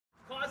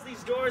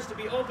these doors to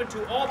be open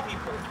to all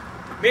people.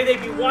 May they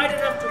be wide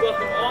enough to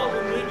welcome all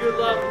who need your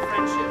love and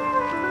friendship.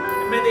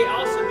 And may they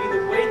also be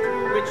the way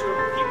through which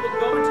your people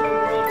go into the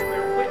world to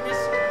bear witness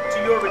to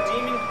your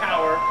redeeming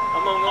power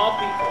among all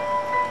people.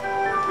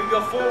 We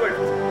go forward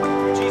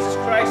through Jesus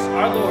Christ,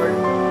 our Lord,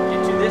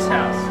 into this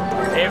house.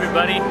 Hey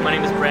everybody, my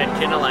name is Brad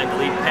Kindall. I'm the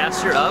lead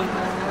pastor of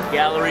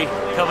Gallery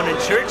Covenant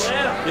Church.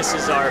 This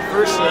is our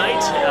first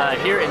night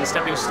here in the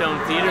Stepping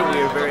Stone Theater. We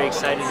are very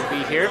excited to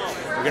be here.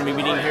 We're going to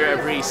be meeting here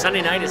every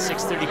Sunday night at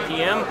 6:30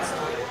 p.m.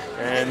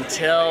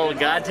 until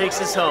God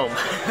takes us home.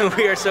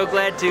 We are so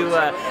glad to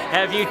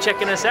have you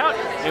checking us out,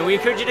 and we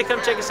encourage you to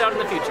come check us out in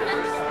the future.